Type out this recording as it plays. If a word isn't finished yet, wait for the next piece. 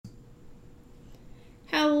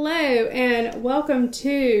hello, and welcome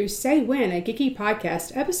to Say When, a Geeky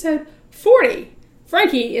Podcast, episode 40.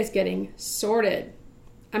 Frankie is getting sorted.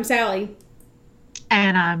 I'm Sally.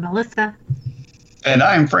 And I'm Melissa. And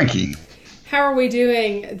I'm Frankie. How are we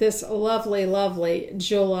doing this lovely, lovely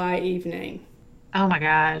July evening? Oh my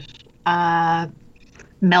gosh.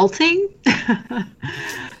 Melting?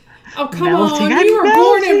 Oh, come on. You were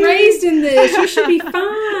born and raised in this. You should be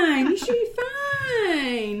fine. You should be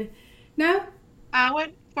fine. No? I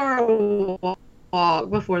went for a walk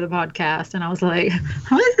before the podcast, and I was like,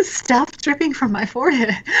 what is this stuff dripping from my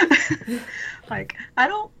forehead? Like, I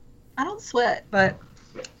don't sweat, but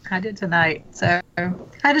I did tonight. So I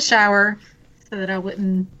had a shower so that I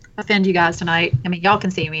wouldn't offend you guys tonight. I mean, y'all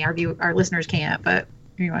can see me. Our listeners can't, but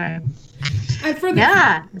anyway.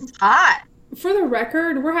 It's hot. For the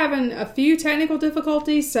record, we're having a few technical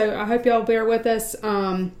difficulties, so I hope y'all bear with us.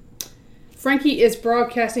 Frankie is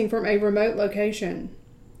broadcasting from a remote location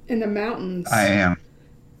in the mountains. I am.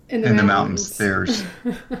 In the mountains. There's,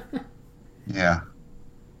 yeah.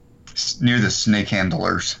 Near the snake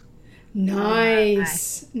handlers.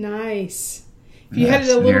 Nice. If you headed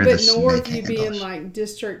a little bit north, you'd be in like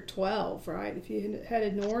District 12, right? If you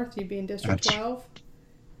headed north, you'd be in District 12.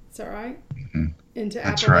 Is that right? Mm-hmm. Into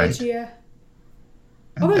That's Appalachia. Right.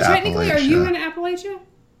 Although technically, are you in Appalachia?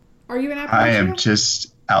 I am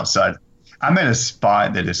just outside. I'm in a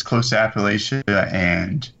spot that is close to Appalachia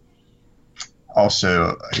and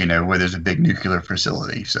also, where there's a big nuclear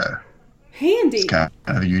facility. So handy. It's kind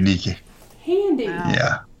of unique. Handy.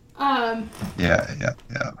 Wow. Yeah.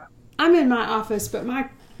 Yeah. I'm in my office, but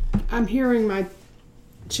I'm hearing my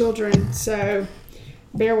children, so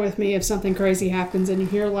bear with me if something crazy happens and you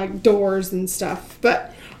hear like doors and stuff.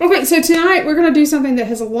 But okay, so tonight we're going to do something that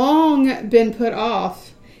has long been put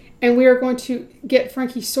off, and we are going to get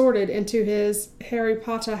Frankie sorted into his Harry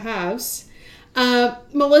Potter house.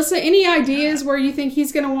 Melissa, any ideas where you think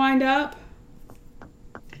he's going to wind up?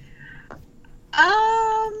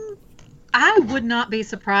 I would not be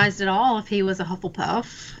surprised at all if he was a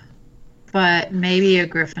Hufflepuff, but maybe a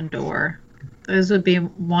Gryffindor. Those would be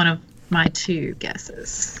one of my two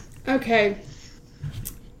guesses. Okay.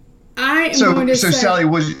 So Sally,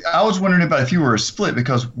 I was wondering about if you were a split,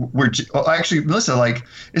 because actually, Melissa,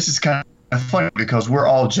 this is kind of funny because we're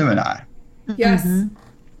all Gemini. Yes. Mm-hmm.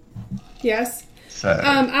 Yes. So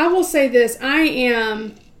I will say this.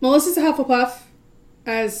 Melissa's a Hufflepuff,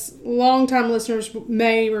 as longtime listeners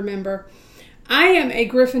may remember. I am a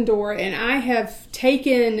Gryffindor, and I have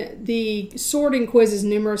taken the sorting quizzes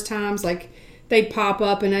numerous times. Like, they'd pop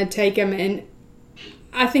up and I'd take them, and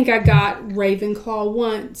I think I got Ravenclaw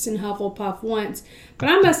once and Hufflepuff once. But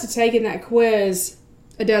I must have taken that quiz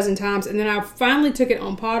a dozen times, and then I finally took it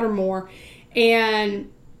on Pottermore,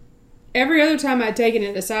 and every other time I'd taken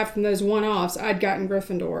it, aside from those one-offs, I'd gotten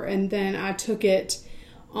Gryffindor. And then I took it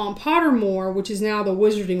on Pottermore, which is now the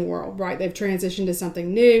Wizarding World, right? They've transitioned to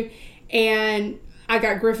something new. And I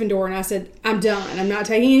got Gryffindor, and I said, I'm done. I'm not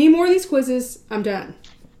taking any more of these quizzes. I'm done.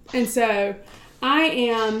 And so I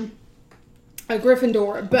am a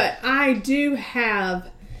Gryffindor, but I do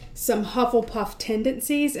have some Hufflepuff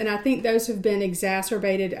tendencies, and I think those have been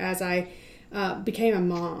exacerbated as I became a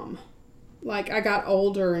mom. Like, I got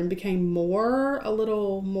older and became a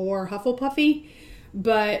little more Hufflepuffy.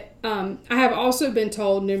 But I have also been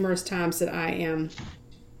told numerous times that I am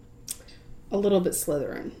a little bit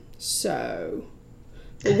Slytherin. So,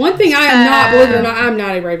 the one thing I am not, believe it or not, I'm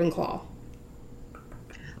not a Ravenclaw.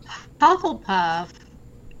 Hufflepuff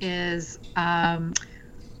is,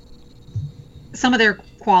 some of their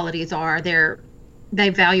qualities are they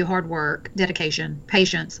value hard work, dedication,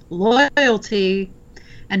 patience, loyalty,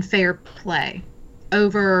 and fair play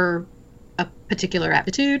over a particular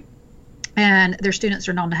aptitude. And their students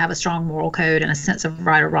are known to have a strong moral code and a sense of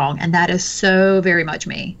right or wrong. And that is so very much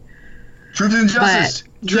me. Truth and justice.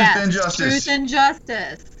 Truth and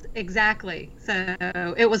justice. Exactly. So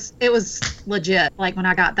it was legit. Like, when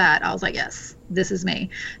I got that, I was like, yes, this is me.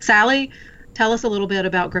 Sally, tell us a little bit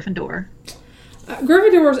about Gryffindor.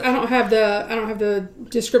 Gryffindors, I don't have the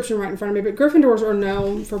description right in front of me, but Gryffindors are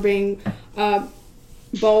known for being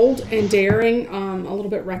bold and daring, a little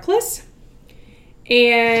bit reckless.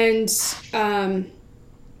 And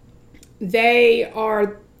they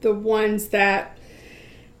are the ones that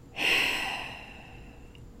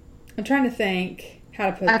I'm trying to think how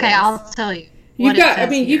to put this. Okay, I'll tell you.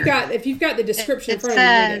 If you've got the description in front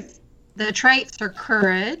of you. The traits are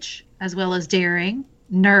courage, as well as daring,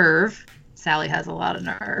 nerve. Sally has a lot of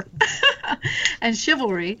nerve. And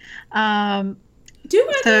chivalry. So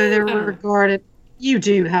they're regarded. You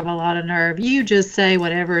do have a lot of nerve. You just say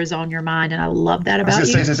whatever is on your mind, and I love that about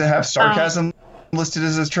you. Does it have sarcasm listed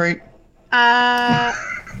as a trait?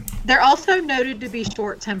 They're also noted to be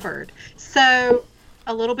short-tempered. So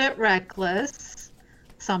a little bit reckless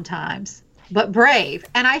sometimes, but brave.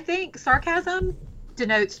 And I think sarcasm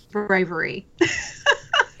denotes bravery.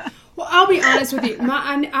 Well, I'll be honest with you.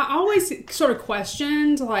 I always sort of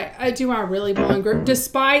questioned, like, do I really belong?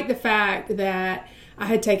 Despite the fact that I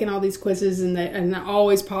had taken all these quizzes and I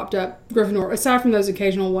always popped up Gryffindor, aside from those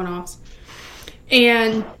occasional one-offs.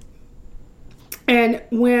 And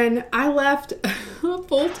when I left a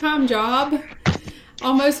full-time job,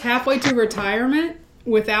 almost halfway to retirement,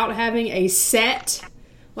 without having a set,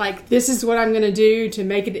 like, this is what I'm going to do to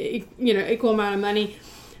make it, equal amount of money.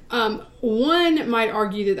 One might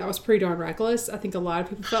argue that was pretty darn reckless. I think a lot of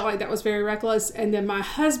people felt like that was very reckless. And then my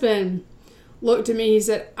husband looked at me, he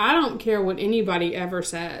said, I don't care what anybody ever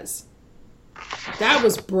says. That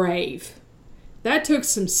was brave. That took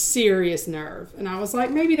some serious nerve. And I was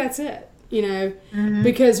like, maybe that's it,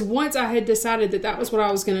 because once I had decided that was what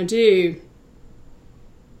I was going to do,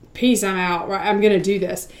 peace, I'm out, right? I'm going to do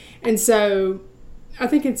this. And so I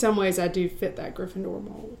think in some ways I do fit that Gryffindor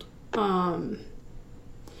mold.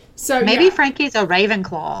 So maybe Frankie's a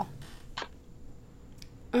Ravenclaw.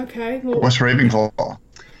 Okay. Well, what's Ravenclaw?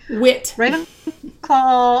 Wit.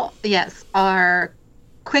 Ravenclaw, yes, are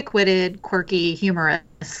quick-witted, quirky,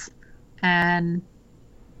 humorous. And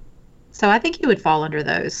so I think you would fall under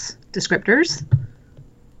those descriptors.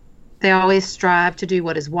 They always strive to do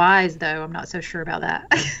what is wise, though. I'm not so sure about that.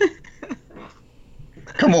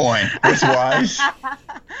 Come on. What's wise?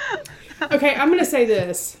 Okay, I'm going to say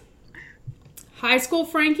this. High school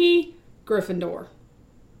Frankie, Gryffindor.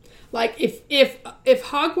 Like, if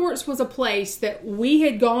Hogwarts was a place that we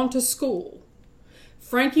had gone to school,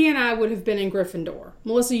 Frankie and I would have been in Gryffindor.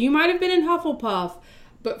 Melissa, you might have been in Hufflepuff,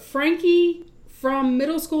 but Frankie from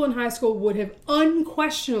middle school and high school would have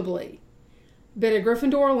unquestionably been a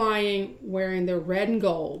Gryffindor lying, wearing their red and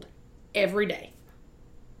gold every day.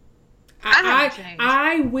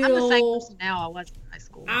 I will. I'm the same person now I was in high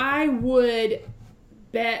school. I would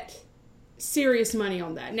bet serious money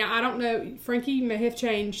on that. Now, I don't know. Frankie may have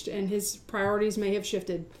changed and his priorities may have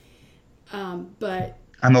shifted. But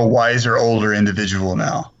I'm a wiser, older individual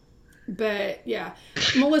now. But yeah,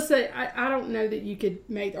 Melissa, I don't know that you could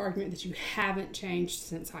make the argument that you haven't changed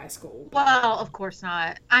since high school. Well, of course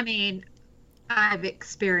not. I mean, I've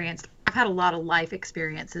had a lot of life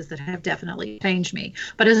experiences that have definitely changed me.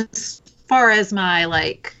 But as far as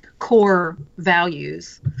my core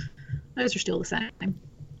values, those are still the same.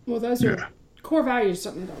 Well, those are core values,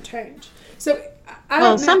 something that don't change. So I don't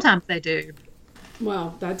know. Sometimes they do.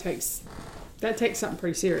 Well, that takes something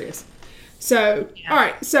pretty serious. So, all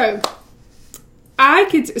right. So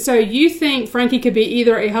you think Frankie could be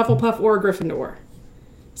either a Hufflepuff or a Gryffindor?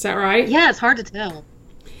 Is that right? Yeah, it's hard to tell.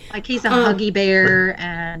 Like, he's a huggy bear,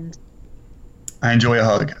 and I enjoy a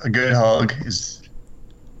hug. A good hug is.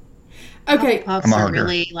 Okay. Hufflepuffs are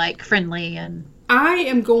really friendly, and I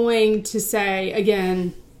am going to say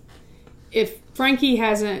again, if Frankie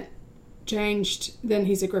hasn't changed, then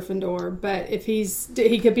he's a Gryffindor. But if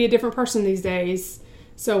he could be a different person these days.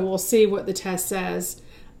 So we'll see what the test says.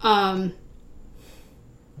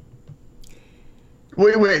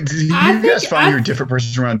 Wait. Do you guys find you're a different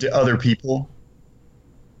person around other people?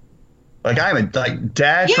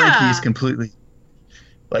 Dad Frankie's completely.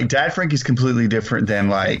 Dad Frankie's completely different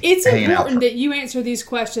than It's important that you answer these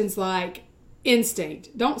questions like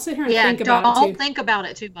instinct. Don't sit here and think about it. Don't think about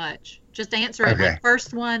it too much. Just answer it. The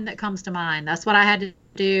first one that comes to mind. That's what I had to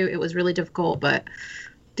do. It was really difficult, but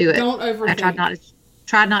do it. Don't overthink. I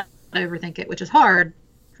tried not to overthink it, which is hard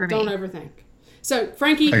for me. Don't overthink. So,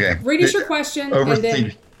 Frankie, read us your question, and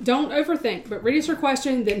then don't overthink, but read us your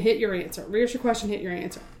question, then hit your answer. Read us your question, hit your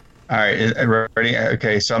answer. All right, ready?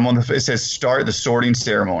 Okay, so I'm on it says start the sorting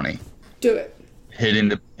ceremony. Do it. Hitting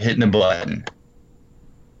the button.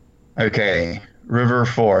 Okay, river or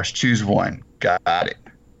forest, choose one. Got it.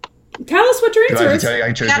 Tell us what your answer is.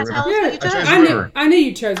 I chose the river. Yeah, I knew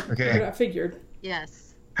you chose. Okay, I figured.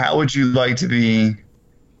 Yes. How would you like to be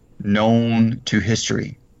known to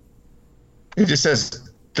history? It just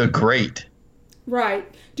says the great. Right.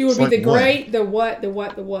 Do you want to be the great, the what?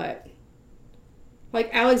 Like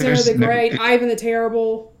Alexander the Great, Ivan the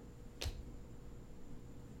Terrible.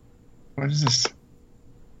 What is this?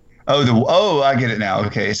 Oh, I get it now.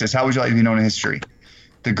 Okay, it says, how would you like to be known in history?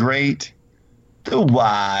 The great, the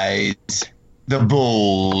wise, the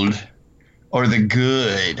bold, or the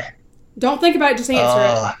good? Don't think about it, just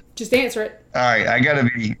answer it. Just answer it. All right,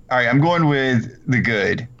 I'm going with the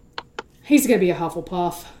good. He's going to be a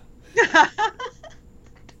Hufflepuff.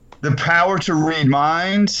 The power to read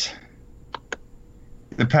minds.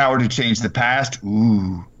 The power to change the past.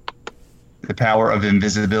 Ooh. The power of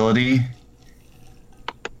invisibility.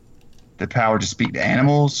 The power to speak to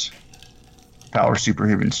animals. Power of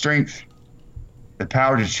superhuman strength. The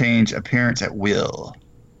power to change appearance at will.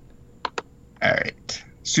 All right.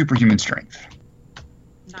 Superhuman strength.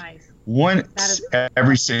 Nice. Once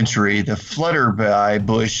every century, the flutterby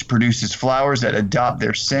bush produces flowers that adopt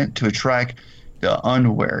their scent to attract the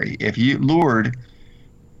unwary. If you lured,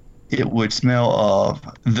 it would smell of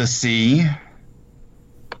the sea,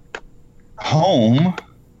 home,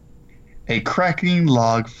 a crackling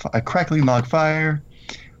log fire,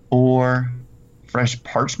 or fresh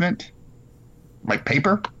parchment, like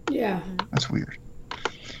paper. Yeah. That's weird.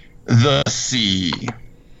 The sea.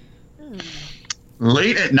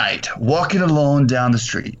 Late at night, walking alone down the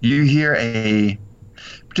street, you hear a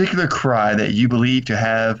particular cry that you believe to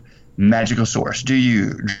have magical source. Do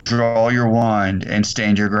you draw your wand and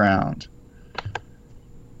stand your ground?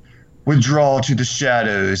 Withdraw to the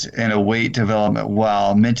shadows and await development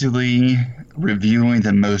while mentally reviewing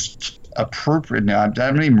the most appropriate. Now, I'm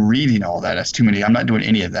not even reading all that. That's too many. I'm not doing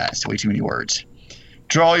any of that. It's way too many words.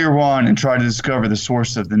 Draw your wand and try to discover the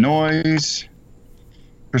source of the noise.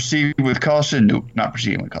 Proceed with caution. Nope, not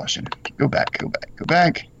proceeding with caution. Go back.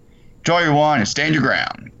 Draw your wand and stand your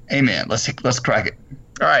ground. Amen. Let's crack it.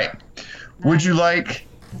 All right. Would you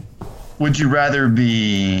rather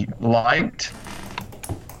be liked,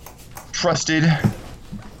 trusted,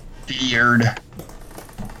 feared,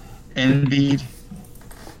 envied,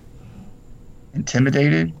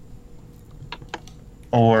 intimidated,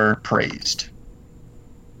 or praised?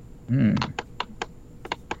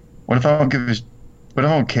 What if I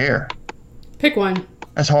don't care? Pick one.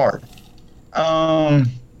 That's hard. I'm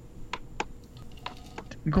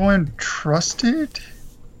going trusted.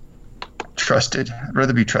 I'd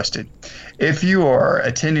rather be trusted. If you are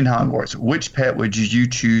attending Hogwarts, which pet would you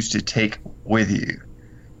choose to take with you?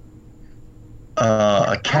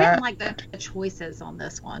 A cat. I didn't like the choices on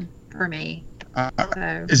this one for me.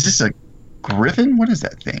 So. Is this a griffin? What is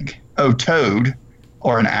that thing? Oh, toad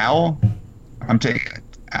or an owl? I'm taking an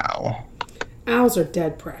owl. Owls are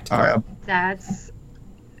dead practical. All right. That's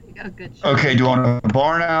a good choice. Okay, do you want a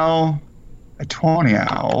barn owl, a tawny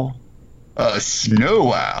owl, a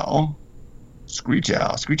snow owl, screech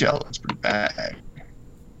owl? Screech owl is pretty bad.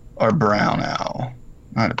 Or brown owl.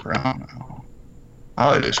 Not a brown owl.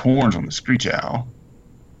 I like those horns on the screech owl.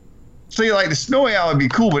 So you like the snowy owl would be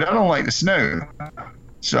cool, but I don't like the snow.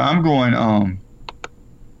 So I'm going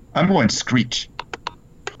screech.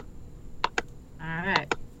 All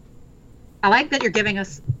right. I like that you're giving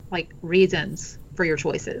us like reasons for your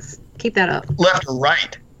choices. Keep that up. Left or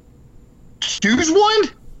right? Choose one?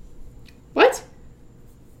 What?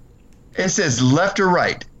 It says left or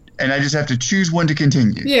right, and I just have to choose one to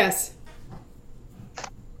continue. Yes.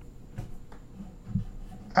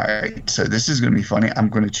 All right, so this is going to be funny. I'm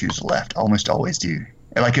going to choose left. I almost always do.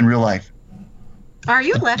 Like in real life. Are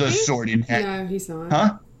you lefty? The sorting hat. No, he's not.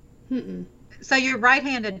 Huh? Mm-mm. So you're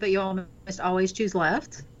right-handed, but you almost always choose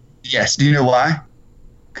left? Yes. Do you know why?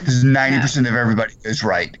 Because 90% of everybody goes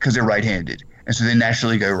right because they're right-handed. And so they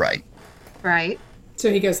naturally go right. Right.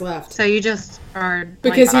 So he goes left. So you just are...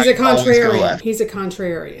 Because like, he's a always go contrarian. left. He's a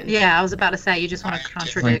contrarian. Yeah, I was about to say, you just want to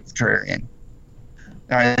contradict. Contrarian.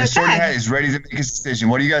 All right, the sorting hat is ready to make his decision.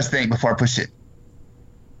 What do you guys think before I push it?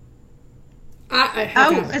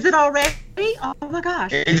 Is it already? Oh my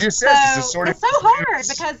gosh. It just says it's a sorting. It's so hard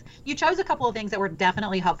because you chose a couple of things that were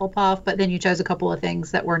definitely Hufflepuff, but then you chose a couple of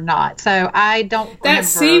things that were not. So I don't remember. That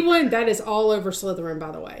C one, that is all over Slytherin,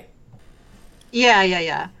 by the way.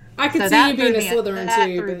 Yeah. I could see you being a Slytherin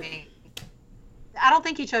too. But... me. I don't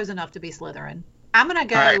think he chose enough to be Slytherin. I'm going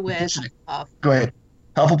to go with Hufflepuff. Go ahead.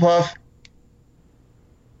 Hufflepuff.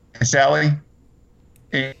 And Sally?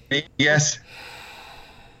 Yes?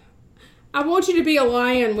 I want you to be a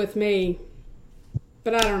lion with me,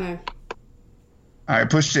 but I don't know. All right,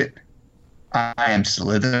 push it. I am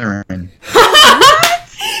Slytherin.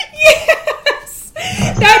 Yes!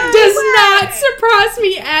 That does not surprise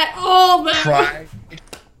me at all, though. Pride.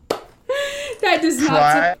 That does not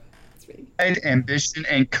surprise me. Pride, ambition,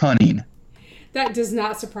 and cunning. That does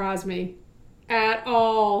not surprise me at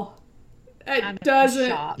all. It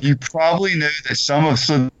doesn't. You probably know that some of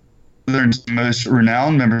Slytherin's most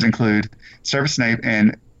renowned members include Severus Snape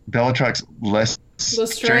and Bellatrix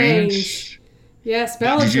Lestrange. Yes,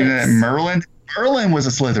 Bellatrix. Did you know that Merlin? Merlin was a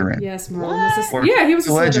Slytherin. Yes, Merlin was a Yeah, he was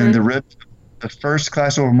a legend, Slytherin. The first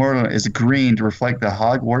class over Merlin is green to reflect the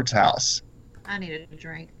Hogwarts house. I needed a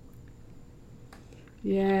drink.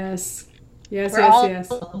 Yes. We're all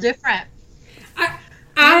different.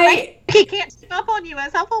 I he can't keep up on you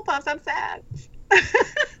as Hufflepuffs. I'm sad.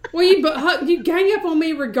 Well, you gang up on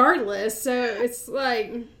me regardless, so it's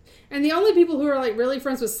like, and the only people who are like really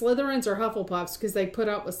friends with Slytherins are Hufflepuffs because they put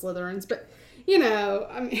up with Slytherins. But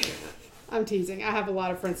I mean, I'm teasing. I have a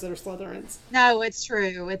lot of friends that are Slytherins. No, it's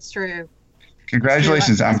true. It's true.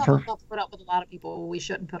 Congratulations, It's I'm true. Hufflepuffs put up with a lot of people we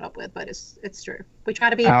shouldn't put up with, but it's true. We try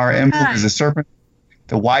to be. Our emblem kind. is a serpent,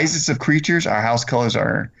 the wisest of creatures. Our house colors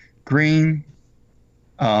are green.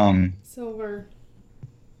 Silver.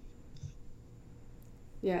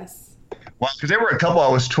 Yes. Well, because there were a couple I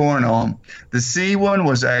was torn on. The C one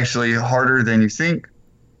was actually harder than you think.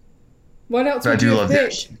 What else But I would do you have love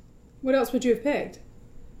this. picked? What else would you have picked?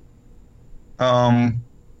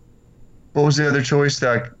 What was the other choice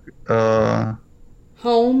that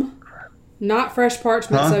Home, not fresh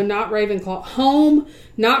parchment, Huh? so not Ravenclaw. Home,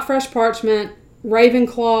 not fresh parchment.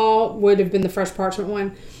 Ravenclaw would have been the fresh parchment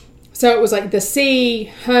one. So it was like the C,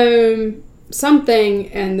 home,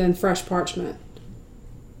 something, and then fresh parchment.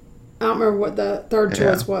 I don't remember what the third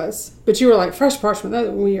Yeah. choice was, but you were like fresh parchment. That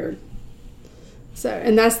was weird. So,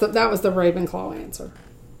 and that was the Ravenclaw answer,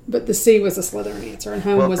 but the C was the Slytherin answer, and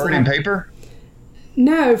home what, was the burning paper?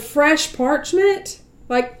 No, fresh parchment,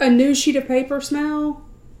 like a new sheet of paper smell.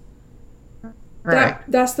 Right.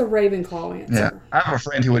 That's the Ravenclaw answer. Yeah. I have a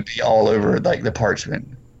friend who would be all over like the parchment.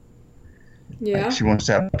 Yeah. Like, she wants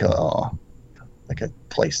to have like a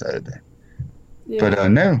place out of there. Yeah. But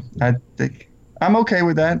no, I think I'm okay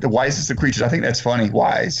with that. The wisest of creatures. I think that's funny.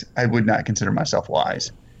 Wise. I would not consider myself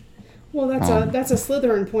wise. Well, that's a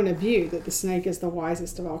Slytherin point of view that the snake is the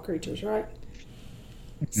wisest of all creatures, right?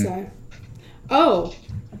 Mm-hmm. So, oh,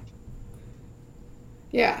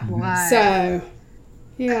 yeah. Wise. So,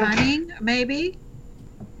 yeah. Cunning, maybe.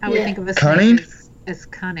 I would Yeah. think of a Cunning? snake as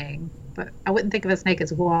cunning, but I wouldn't think of a snake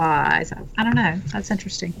as wise. I don't know. That's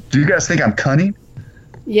interesting. Do you guys think I'm cunning?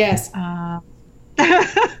 Yes. Uh,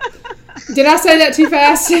 Did I say that too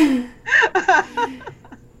fast?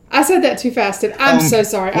 I said that too fast. I'm so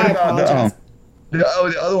sorry. What I about apologize. the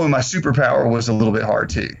other one? My superpower was a little bit hard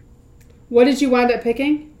too. What did you wind up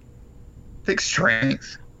picking? Pick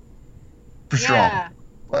strength. For yeah. strong.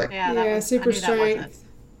 Like Yeah, Yeah, super I knew that wasn't. strength.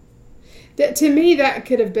 That to me, that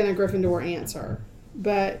could have been a Gryffindor answer,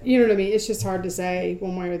 but you know what I mean. It's just hard to say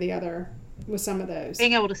one way or the other with some of those.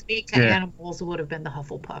 Being able to speak to Yeah. animals would have been the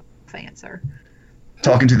Hufflepuff answer.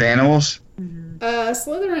 talking to the animals.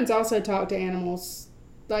 Slytherins also talk to animals,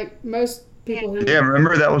 like most people who Yeah,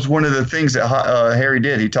 remember that was one of the things that Harry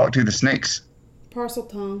did. He talked to the snakes. parcel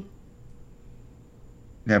tongue.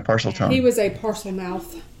 Yeah, partial tongue. He was a parcel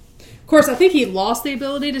mouth. Of course, I think he lost the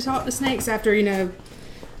ability to talk to snakes after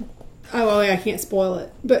Oh well, yeah, I can't spoil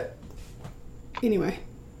it, but anyway,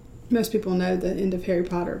 most people know the end of Harry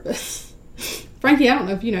Potter, but Frankie, I don't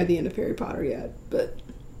know if you know the end of Harry Potter yet, but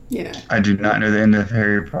I do not know the end of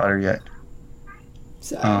Harry Potter yet.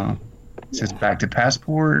 so It says back to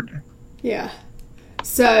passport. yeah.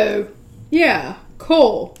 So yeah,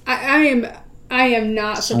 cool. I am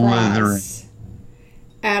not surprised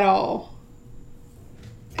at all.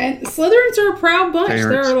 And Slytherins are a proud bunch.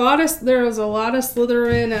 Favorites. There's a lot of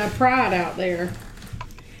Slytherin pride out there.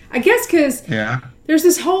 I guess because Yeah. there's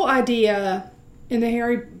this whole idea in the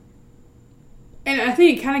Harry, and I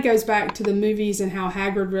think it kind of goes back to the movies and how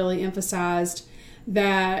Hagrid really emphasized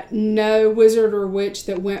that no wizard or witch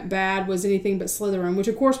that went bad was anything but Slytherin, which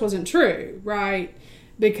of course wasn't true, right?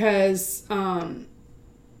 Because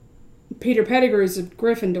Peter Pettigrew's a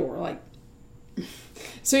Gryffindor, like.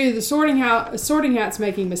 So either the sorting hat's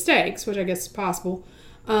making mistakes, which I guess is possible,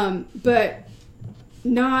 but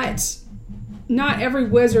not every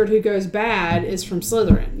wizard who goes bad is from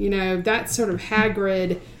Slytherin. That's sort of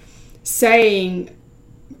Hagrid saying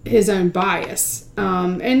his own bias,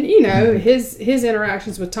 and his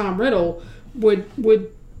interactions with Tom Riddle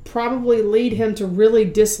would probably lead him to really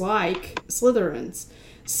dislike Slytherins.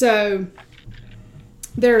 So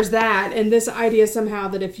there's that, and this idea somehow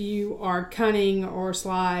that if you are cunning or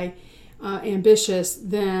sly, ambitious,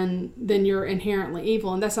 then you're inherently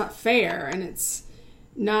evil, and that's not fair, and it's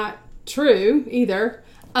not true either.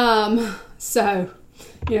 So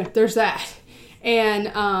there's that,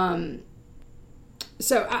 and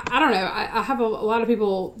so I don't know. I have a lot of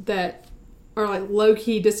people that are like low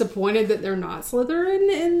key disappointed that they're not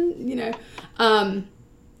Slytherin, and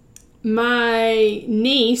my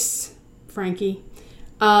niece Frankie.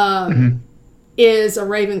 Is a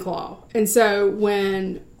Ravenclaw. And so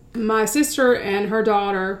when my sister and her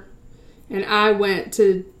daughter and I went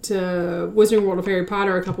to Wizarding World of Harry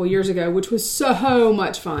Potter a couple years ago, which was so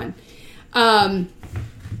much fun,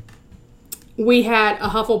 we had a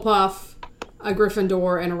Hufflepuff, a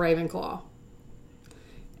Gryffindor, and a Ravenclaw.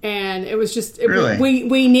 And it was just Really?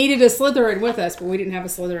 we needed a Slytherin with us, but we didn't have a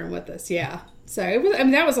Slytherin with us. Yeah, so it was. I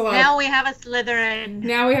mean, that was a lot. Now we have a Slytherin.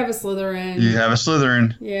 Now we have a Slytherin. You have a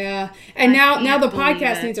Slytherin. Yeah, and now the believe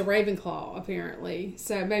podcast it. needs a Ravenclaw apparently.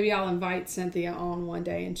 So maybe I'll invite Cynthia on one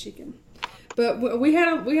day and she can. But we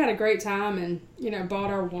had a great time and bought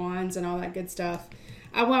our wands and all that good stuff.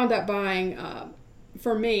 I wound up buying.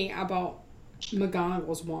 For me, I bought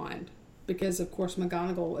McGonagall's wand because of course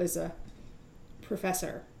McGonagall is a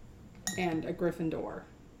professor and a Gryffindor,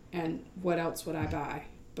 and what else would I buy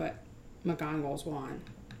but McGonagall's wand,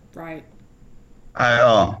 right?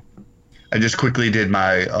 I just quickly did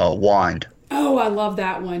my wand. Oh, I love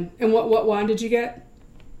that one. And what wand did you get?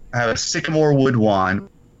 I have a sycamore wood wand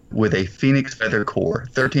with a phoenix feather core,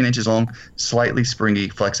 13 inches long, slightly springy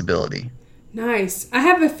flexibility. Nice. I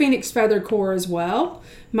have a phoenix feather core as well.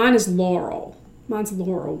 Mine is laurel. Mine's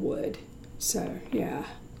laurel wood. So, yeah.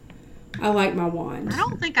 I like my wand. I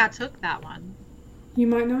don't think I took that one. You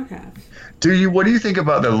might not have. What do you think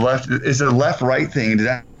about the left? Is the left-right thing? Did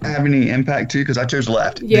that have any impact too? Because I chose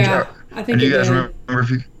left. Yeah, I think do you it guys did. remember if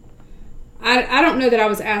you? I don't know that I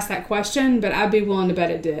was asked that question, but I'd be willing to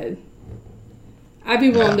bet it did. I'd be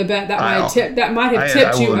willing to bet that might have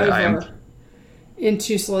tipped you over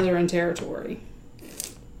into Slytherin territory.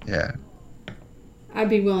 Yeah. I'd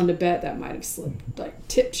be willing to bet that might have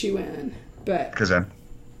tipped you in, but Because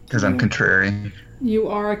I'm contrary. you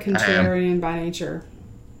are a contrarian by nature.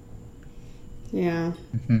 Yeah.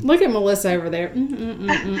 Look at Melissa over there.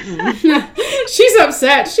 She's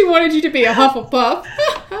upset. She wanted you to be a Hufflepuff.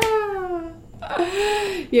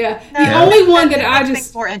 Yeah. The only one that I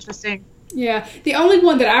just more interesting. Yeah. The only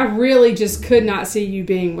one that I really just could not see you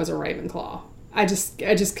being was a Ravenclaw. I just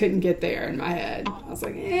couldn't get there in my head. I was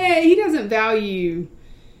like, he doesn't value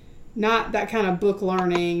not that kind of book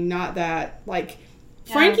learning, not that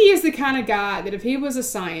Frankie is the kind of guy that if he was a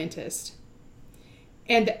scientist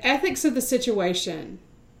and the ethics of the situation,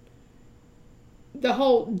 the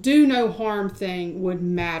whole do no harm thing would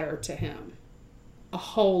matter to him a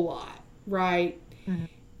whole lot, right? Mm-hmm.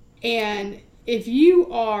 And if you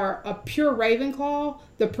are a pure Ravenclaw,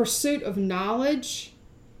 the pursuit of knowledge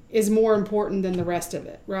is more important than the rest of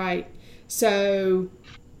it, right? So,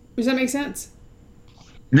 does that make sense?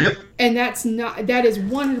 Yep. And that is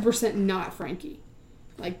 100% not Frankie.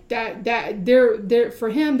 Like that there for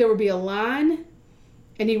him there would be a line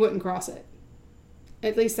and he wouldn't cross it.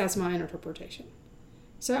 At least that's my interpretation.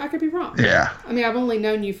 So I could be wrong. Yeah. I mean, I've only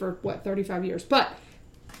known you for 35 years, but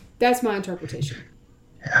that's my interpretation.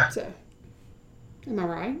 Yeah. So, am I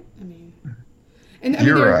right? I mean,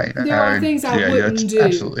 you're right. There are things I wouldn't do.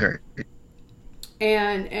 Absolutely right.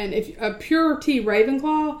 And if a pure T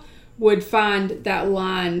Ravenclaw would find that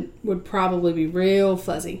line would probably be real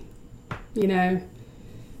fuzzy,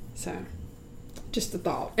 So, just a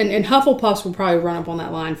thought. And Hufflepuffs will probably run up on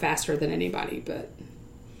that line faster than anybody, but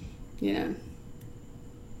yeah.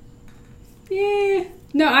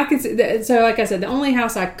 No, I could see that. So, like I said, the only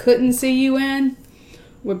house I couldn't see you in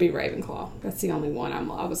would be Ravenclaw. That's the only one I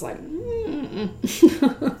was like,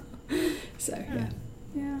 So,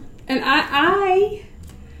 yeah. And I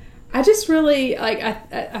just really,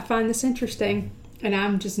 I find this interesting, and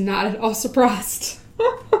I'm just not at all surprised.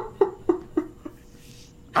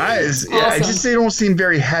 They don't seem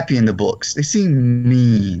very happy in the books. They seem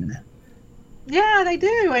mean. Yeah, they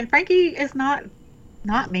do. And Frankie is not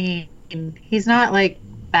mean. He's not like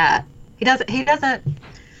that. He doesn't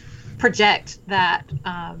project that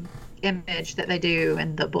image that they do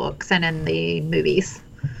in the books and in the movies.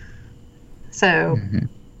 So,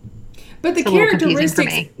 but the it's a little confusing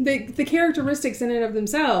for characteristics, the characteristics in and of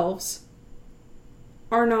themselves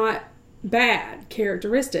are not bad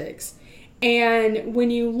characteristics. And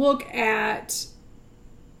when you look at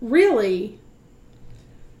really,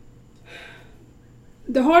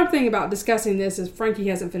 the hard thing about discussing this is Frankie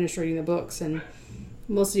hasn't finished reading the books, and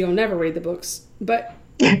most of you'll never read the books. But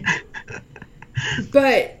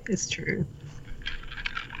it's true.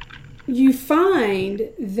 You find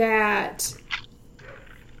that,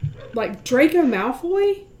 Draco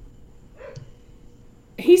Malfoy,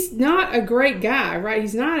 he's not a great guy, right?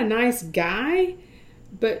 He's not a nice guy,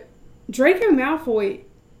 but Draco Malfoy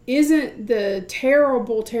isn't the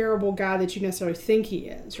terrible, terrible guy that you necessarily think he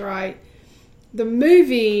is, right? The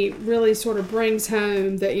movie really sort of brings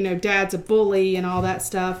home that, Dad's a bully and all that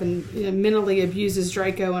stuff, and mentally abuses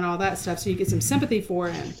Draco and all that stuff, so you get some sympathy for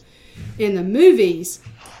him in the movies.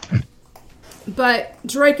 But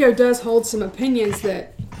Draco does hold some opinions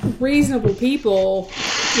that reasonable people,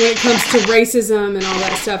 when it comes to racism and all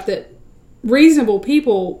that stuff, that reasonable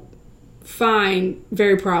people find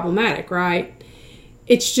very problematic, right?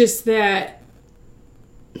 It's just that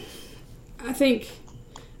I think,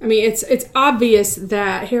 I mean, it's obvious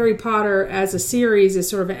that Harry Potter as a series is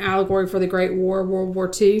sort of an allegory for the Great War, World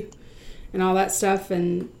War II, and all that stuff,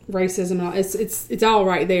 and racism and all. It's all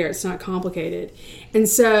right there. It's not complicated. And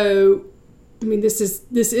so, I mean, this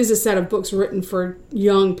is a set of books written for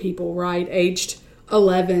young people, right? Aged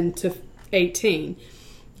 11 to 18.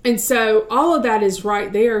 And so all of that is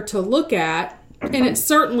right there to look at, and it's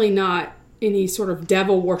certainly not any sort of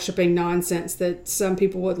devil worshipping nonsense that some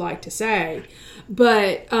people would like to say.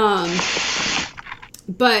 But the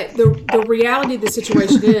reality of the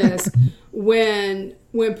situation is when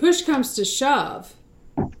push comes to shove,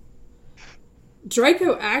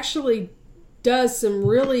 Draco actually does some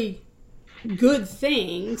really good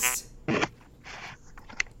things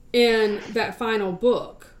in that final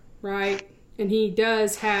book, right? And he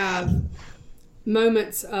does have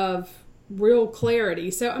moments of real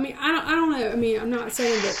clarity. So, I mean, I don't know. I mean, I'm not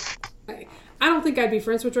saying that... I don't think I'd be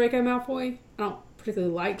friends with Draco Malfoy. I don't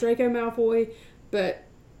particularly like Draco Malfoy. But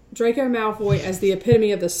Draco Malfoy, as the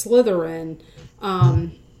epitome of the Slytherin,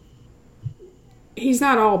 he's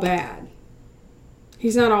not all bad.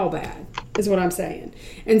 He's not all bad, is what I'm saying.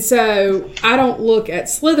 And so I don't look at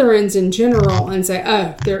Slytherins in general and say,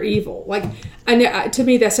 oh, they're evil. Like, I know, to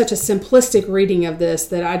me, that's such a simplistic reading of this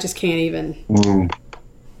that I just can't even,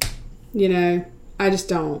 you know, I just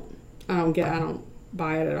don't. I don't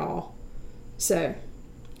buy it at all. So,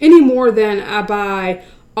 any more than I buy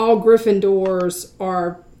all Gryffindors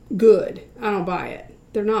are good. I don't buy it.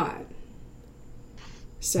 They're not.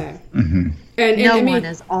 So, and no I mean, one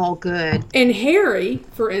is all good. And Harry,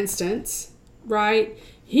 for instance, right?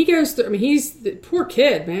 He goes through. I mean, he's the poor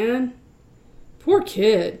kid, man. Poor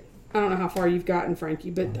kid. I don't know how far you've gotten,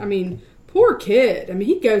 Frankie, but I mean, poor kid. I mean,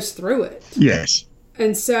 he goes through it. Yes.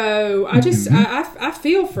 And so I just I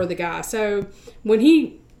feel for the guy. So when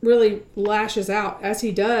he really lashes out as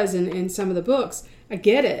he does in some of the books, I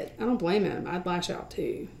get it. I don't blame him. I'd lash out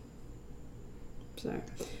too. So,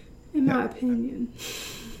 in my opinion.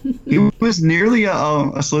 He was nearly a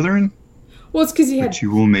Slytherin. Well, it's because he had... But you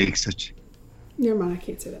will make such... Never mind, I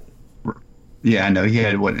can't say that. Yeah, I know. He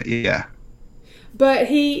had what... Yeah. But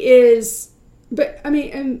he is... But, I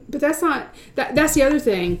mean, but that's not... That's the other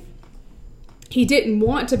thing. He didn't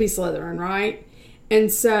want to be Slytherin, right?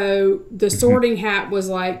 And so the Sorting Hat was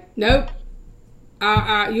like, nope.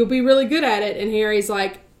 You'll be really good at it. And Harry's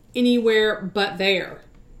like, anywhere but there.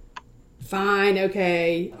 Fine,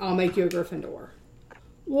 okay, I'll make you a Gryffindor.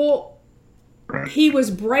 Well, he was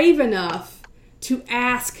brave enough to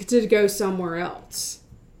ask to go somewhere else.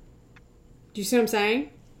 Do you see what I'm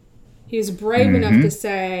saying? He was brave enough to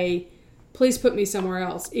say, please put me somewhere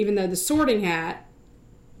else, even though the Sorting Hat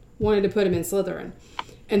wanted to put him in Slytherin.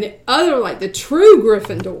 And the other, like the true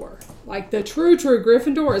Gryffindor, like the true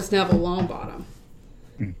Gryffindor is Neville Longbottom.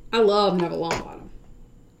 I love Neville Longbottom.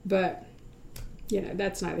 But, you know,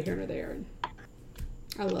 that's neither here nor there. And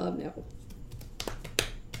I love Neville.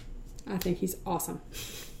 I think he's awesome.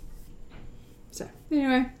 So,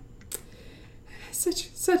 anyway. Such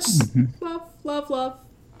love.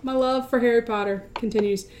 My love for Harry Potter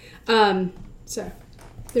continues. So,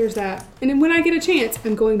 there's that. And then when I get a chance,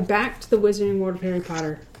 I'm going back to the Wizarding World of Harry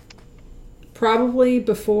Potter. Probably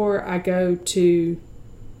before I go to...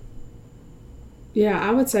 Yeah,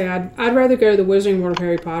 I would say I'd rather go to the Wizarding World of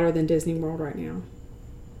Harry Potter than Disney World right now.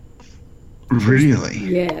 Really?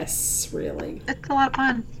 Yes, really. It's a lot of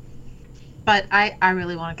fun. But I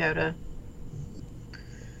really want to go to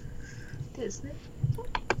Disney.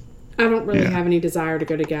 I don't really have any desire to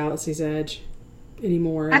go to Galaxy's Edge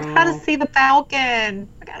anymore at all. I gotta see the Falcon.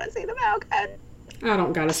 I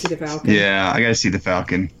don't gotta see the Falcon. Yeah, I gotta see the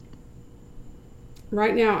Falcon.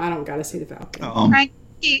 Right now, I don't gotta see the Falcon.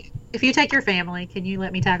 Frankie, if you take your family, can you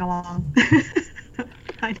let me tag along?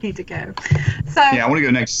 I need to go. So yeah, I want to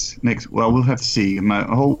go next. Well, we'll have to see. My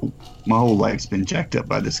whole life's been jacked up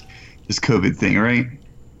by this COVID thing, right?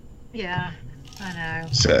 Yeah, I know.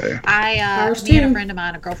 So me and a friend of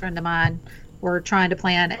mine, a girlfriend of mine, were trying to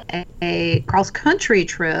plan a cross country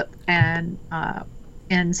trip, and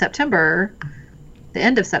in September, the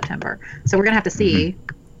end of September. So we're gonna have to see,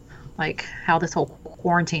 like, how this whole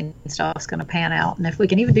quarantine stuff is gonna pan out, and if we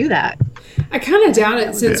can even do that. I kind of doubt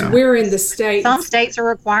it since we're in the States. Some states are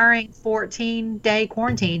requiring 14-day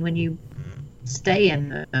quarantine when you stay in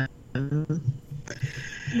the.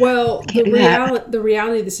 Well, the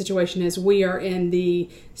reality of the situation is we are in the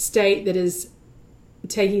state that is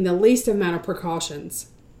taking the least amount of precautions.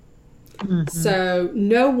 So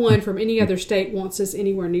no one from any other state wants us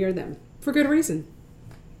anywhere near them for good reason.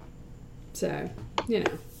 So, you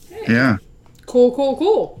know. Hey. Yeah.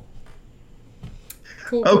 Cool.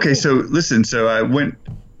 Okay, so listen, so I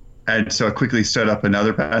And so I quickly set up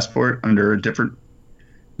another passport under a different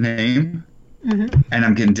name, Mm-hmm. and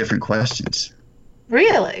I'm getting different questions.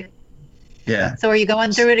 Really? Yeah. So are you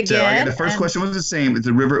going through it again? So I got the first question was the same. It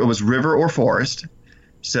was river or forest.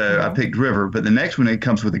 So I picked river, but the next one, it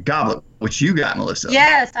comes with a goblet, which you got, Melissa.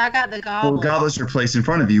 Yes, I got the goblet. 4 goblets are placed in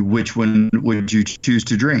front of you. Which one would you choose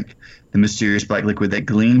to drink? The mysterious black liquid that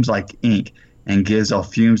gleams like ink and gives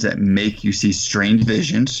off fumes that make you see strange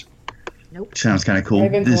visions. Nope. Sounds kind of cool.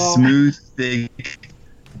 Ravenclaw. The smooth, thick,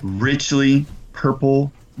 richly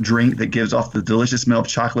purple drink that gives off the delicious smell of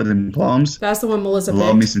chocolate and plums. That's the one Melissa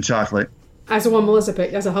Love me picked. some chocolate. That's the one Melissa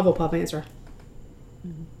picked. That's a Hufflepuff answer.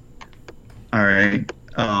 All right.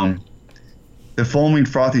 The foaming,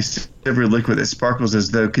 frothy, silvery liquid that sparkles as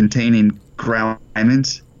though containing ground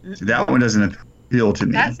diamonds. So that one doesn't appeal to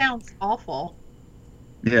me. That sounds awful.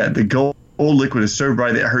 Yeah, the gold liquid is so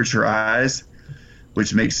bright that it hurts your eyes,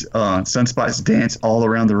 which makes sunspots dance all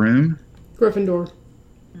around the room. Gryffindor.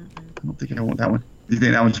 I don't think I want that one. Do you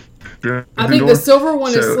think that one's Gryffindor? I think the silver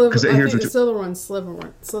one is So, 'cause Slytherin. I here's think what the silver one's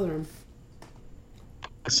Slytherin.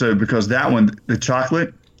 So because that one, the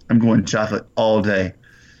chocolate, I'm going chocolate all day.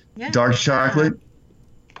 Yeah. Dark chocolate.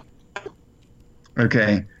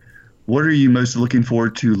 Okay. What are you most looking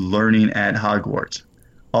forward to learning at Hogwarts?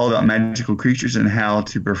 All about magical creatures and how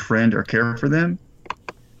to befriend or care for them.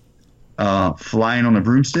 Flying on a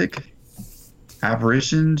broomstick.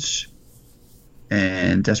 Apparitions.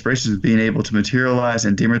 And desperations of being able to materialize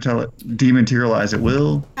and dematerialize at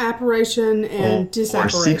will. Apparition and Or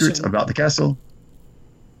disapparition. secrets about the castle.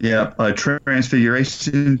 Yeah,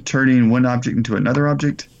 transfiguration, turning one object into another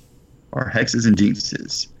object, or hexes and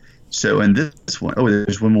jinxes. So in this one,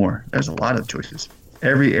 there's one more. There's a lot of choices.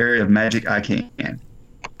 Every area of magic I can.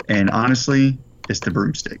 And honestly, it's the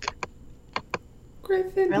broomstick.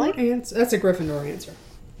 Gryffindor Really? answer. That's a Gryffindor answer.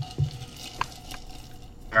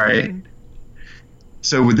 All right.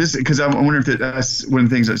 So with this, because I wonder if that's one of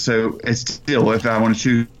the things that, so it's still, if I want to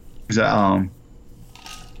choose an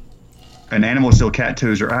animal, it's still cat,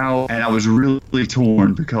 toads, or owl. And I was really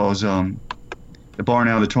torn because the barn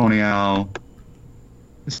owl, the tawny owl,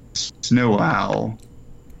 the snow owl,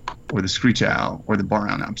 or the screech owl, or the barn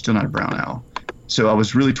owl. I'm still not a brown owl. So I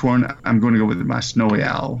was really torn. I'm going to go with my snowy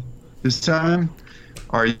owl this time.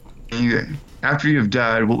 Are you, after you have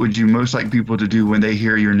died, what would you most like people to do when they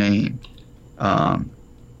hear your name?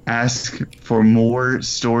 Ask for more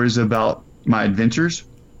stories about my adventures.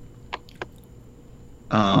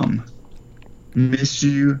 Miss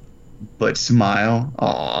you, but smile.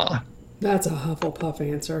 Aww. That's a Hufflepuff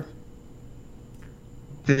answer.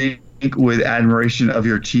 Think with admiration of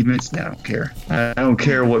your achievements. No, I don't care. I don't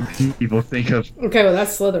care what people think of Okay, well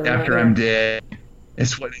that's Slytherin. after right I'm there. dead.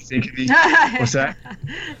 It's what they think of me. What's that?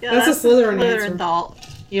 Yeah, That's a Slytherin answer. thought.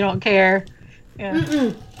 You don't care.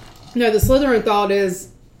 Yeah. No, the Slytherin thought is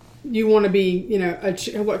you want to be,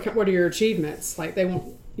 what are your achievements? Like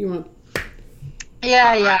you want.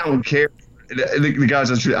 Yeah, I yeah. don't care. The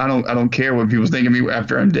guys, I don't care what people think of me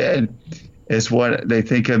after I'm dead. It's what they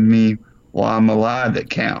think of me while I'm alive that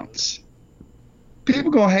counts.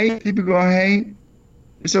 People gonna hate.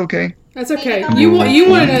 It's okay. That's okay. Yeah. You want to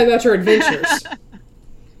know about your adventures.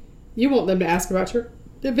 You want them to ask about your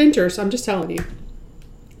adventures. I'm just telling you.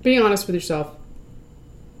 Be honest with yourself.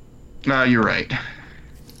 No, you're right.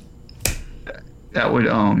 That would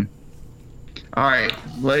All right,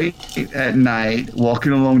 late at night,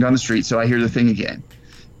 walking along down the street. So I hear the thing again.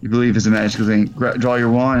 You believe it's a magical thing. Draw your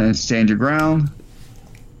wand and stand your ground.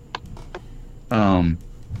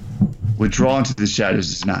 Withdraw into the shadows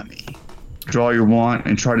is not me. Draw your wand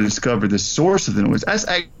and try to discover the source of the noise. That's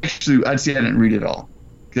actually, I'd say I didn't read it all.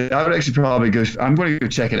 I would actually probably go. I'm going to go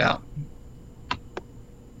check it out.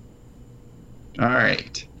 All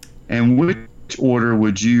right. And which order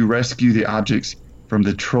would you rescue the objects from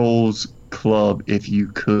the Trolls Club if you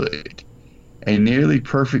could? A nearly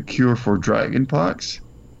perfect cure for dragonpox?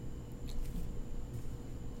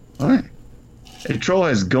 What? A troll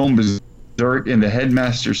has gone berserk in the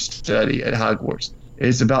headmaster's study at Hogwarts. It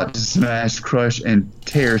is about to smash, crush, and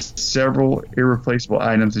tear several irreplaceable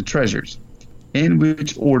items and treasures. In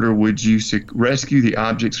which order would you rescue the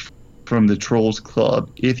objects from the Trolls Club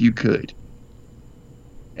if you could?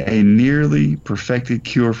 A nearly perfected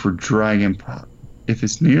cure for dragonpox. If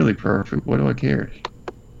it's nearly perfect, what do I care?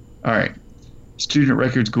 All right. Student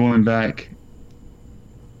records going back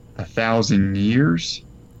 1,000 years?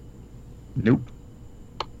 Nope.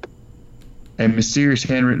 A mysterious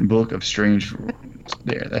handwritten book of strange runes.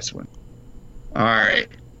 There, that's one. All right.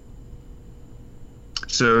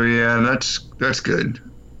 So yeah, that's good.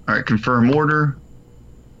 All right, confirm order.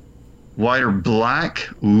 White or black?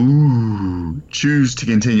 Ooh. Choose to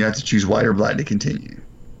continue. I have to choose white or black to continue.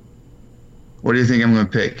 What do you think I'm going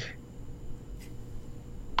to pick?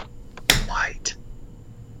 White.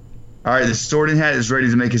 All right, the sorting hat is ready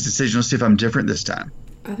to make his decision. Let's see if I'm different this time.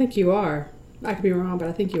 I think you are. I could be wrong, but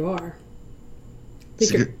I think you are.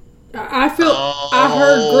 I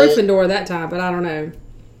heard Gryffindor that time, but I don't know.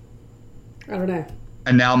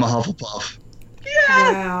 And now I'm a Hufflepuff.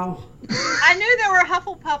 Yes! Wow. I knew there were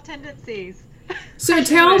Hufflepuff tendencies. So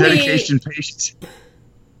tell Dedication, patience.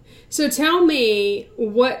 So tell me,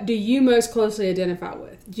 what do you most closely identify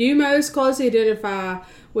with? Do you most closely identify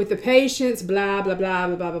with the patience, blah, blah, blah,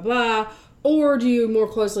 blah, blah, blah, blah, or do you more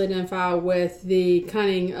closely identify with the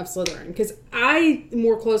cunning of Slytherin? Because I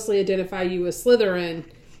more closely identify you with Slytherin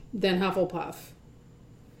than Hufflepuff.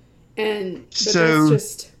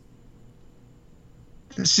 That's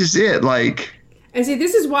just it. Like, and see,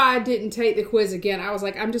 this is why I didn't take the quiz again. I was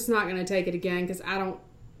like, I'm just not going to take it again because I don't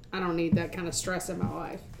need that kind of stress in my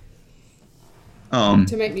life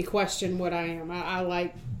to make me question what I am. I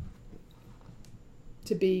like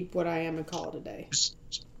to be what I am and call it a day.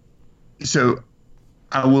 So,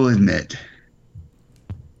 I will admit,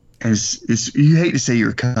 you hate to say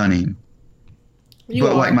you're cunning,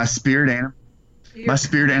 but like my spirit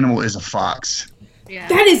animal is a fox. Yeah.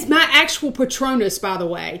 That is my actual Patronus, by the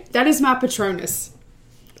way. That is my Patronus.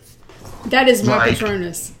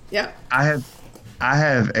 Patronus. Yep. I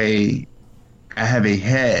have a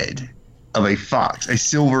head of a fox, a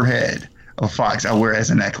silver head of a fox I wear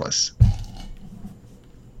as a necklace.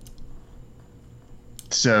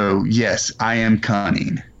 So, yes, I am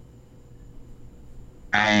cunning.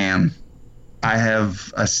 I am. I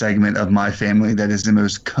have a segment of my family that is the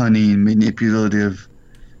most cunning, manipulative,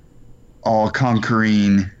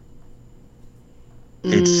 all-conquering.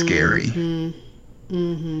 It's scary.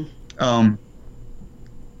 Mm-hmm.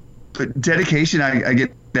 But dedication, I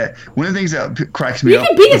get that. One of the things that cracks me up. You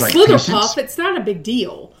can be a like Slitherpuff. It's not a big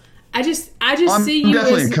deal. I just see you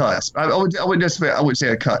definitely as a cuss. I wouldn't say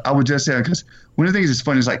a cuss. I would just say a cuss. One of the things that's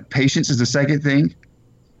funny is like patience is the second thing.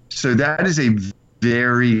 So that is a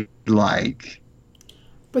very like.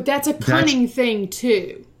 But that's a cunning thing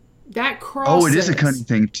too. That crosses. Oh, it is a cunning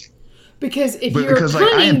thing too. Because if you're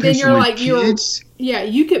cunning, then you're like kids,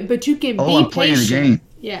 you can be I'm playing patient. the game.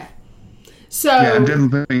 Yeah. So yeah, I'm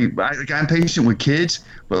definitely. I'm patient with kids,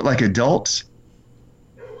 but like adults,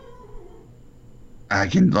 I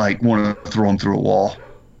can like want to throw them through a wall.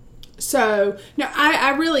 So no,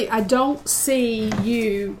 I don't see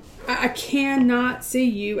you. I cannot see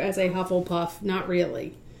you as a Hufflepuff. Not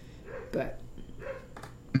really, but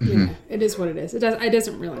it is what it is. It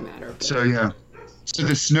doesn't really matter. But. So yeah. So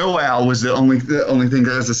the snow owl was the only thing.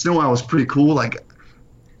 Because the snow owl was pretty cool. Like,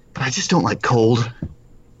 but I just don't like cold.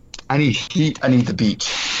 I need heat. I need the beach.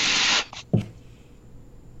 It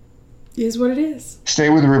is what it is. Stay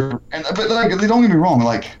with the river. But like, don't get me wrong.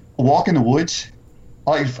 Like a walk in the woods.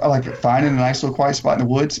 I like finding a nice little quiet spot in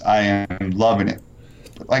the woods. I am loving it.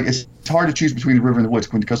 But like it's hard to choose between the river and the woods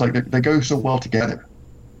because like they go so well together.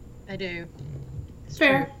 I do.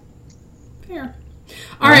 Fair.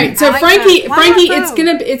 All right, so Frankie,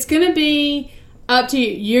 it's gonna be up to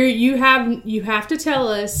you. You have to tell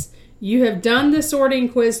us. You have done the sorting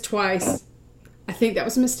quiz twice. I think that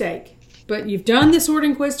was a mistake, but you've done the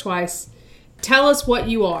sorting quiz twice. Tell us what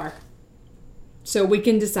you are, so we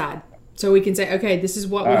can decide. So we can say, okay, this is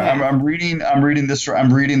what we have. I'm reading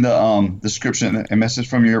the description and message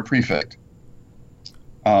from your prefect.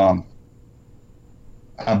 A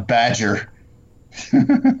badger. Isn't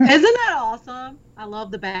that awesome? I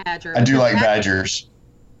love the badger. I do like badgers.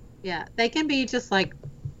 Yeah, they can be just like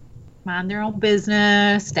mind their own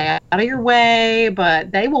business, stay out of your way,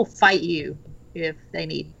 but they will fight you if they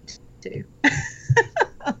need to.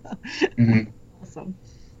 Awesome.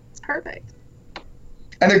 It's perfect.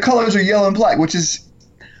 And their colors are yellow and black, which is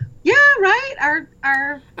right.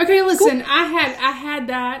 Our okay. Listen, I had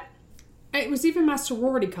that. It was even my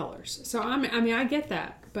sorority colors. So I get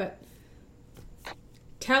that, but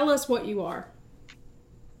tell us what you are.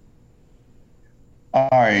 All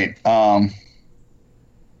right.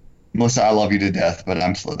 Melissa, I love you to death, but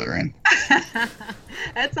I'm Slytherin.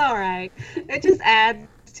 That's all right. It just adds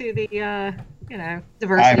to the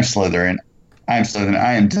diversity. I'm Slytherin. I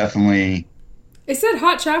am definitely. It's that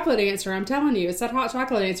hot chocolate answer. I'm telling you, it's that hot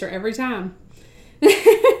chocolate answer every time. That's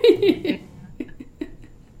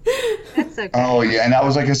okay. Oh yeah, and I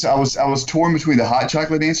was torn between the hot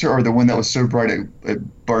chocolate answer or the one that was so bright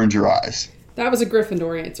it burned your eyes. That was a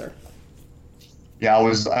Gryffindor answer. Yeah,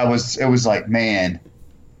 it was like, man,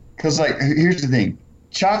 because like here's the thing,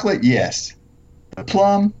 chocolate, yes, the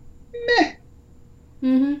plum, meh.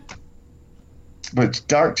 But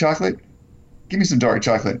dark chocolate? Give me some dark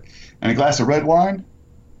chocolate. And a glass of red wine?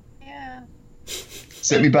 Yeah.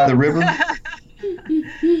 Set me by the river?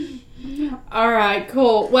 All right,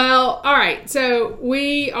 cool. Well, all right. So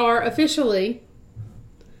we are officially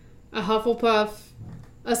a Hufflepuff,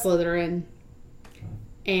 a Slytherin,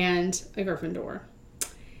 and a Gryffindor.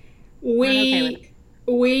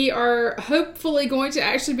 We are hopefully going to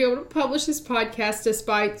actually be able to publish this podcast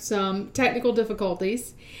despite some technical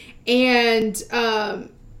difficulties. And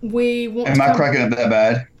we want Am I cracking up that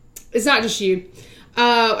bad? It's not just you.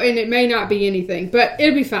 And it may not be anything, but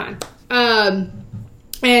it'll be fine.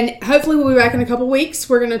 And hopefully we'll be back in a couple weeks.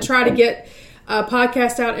 We're going to try to get a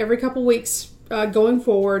podcast out every couple weeks going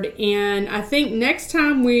forward. And I think next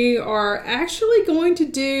time we are actually going to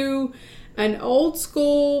do an old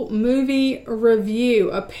school movie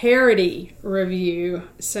review, a parody review.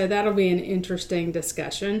 So that'll be an interesting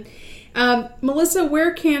discussion. Melissa,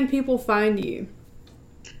 where can people find you?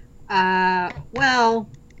 Well,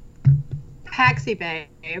 Paxi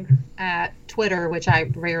Babe at Twitter, which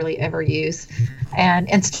I rarely ever use, and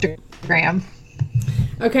Instagram.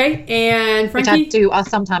 Okay, and Frankie? Which I'll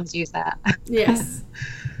sometimes use that. Yes.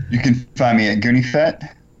 You can find me at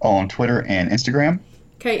GooneyFet on Twitter and Instagram.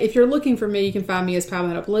 Okay, if you're looking for me, you can find me as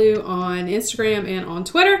Palmetto Blue on Instagram and on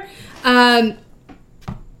Twitter.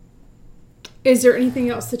 Is there anything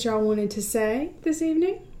else that y'all wanted to say this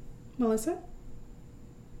evening, Melissa?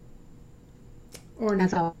 Or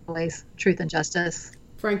As always, truth and justice.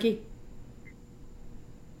 Frankie?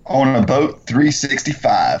 On a boat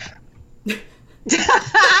 365. Nice.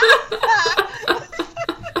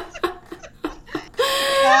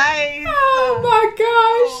 Oh my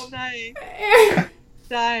gosh. Oh, nice.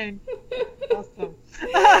 Dying. Awesome.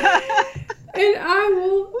 And I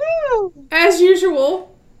will, Woo. as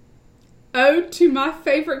usual, ode to my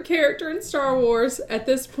favorite character in Star Wars at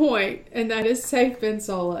this point, and that is Safe Ben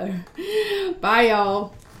Solo. Bye,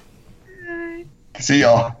 y'all. See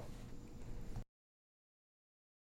y'all.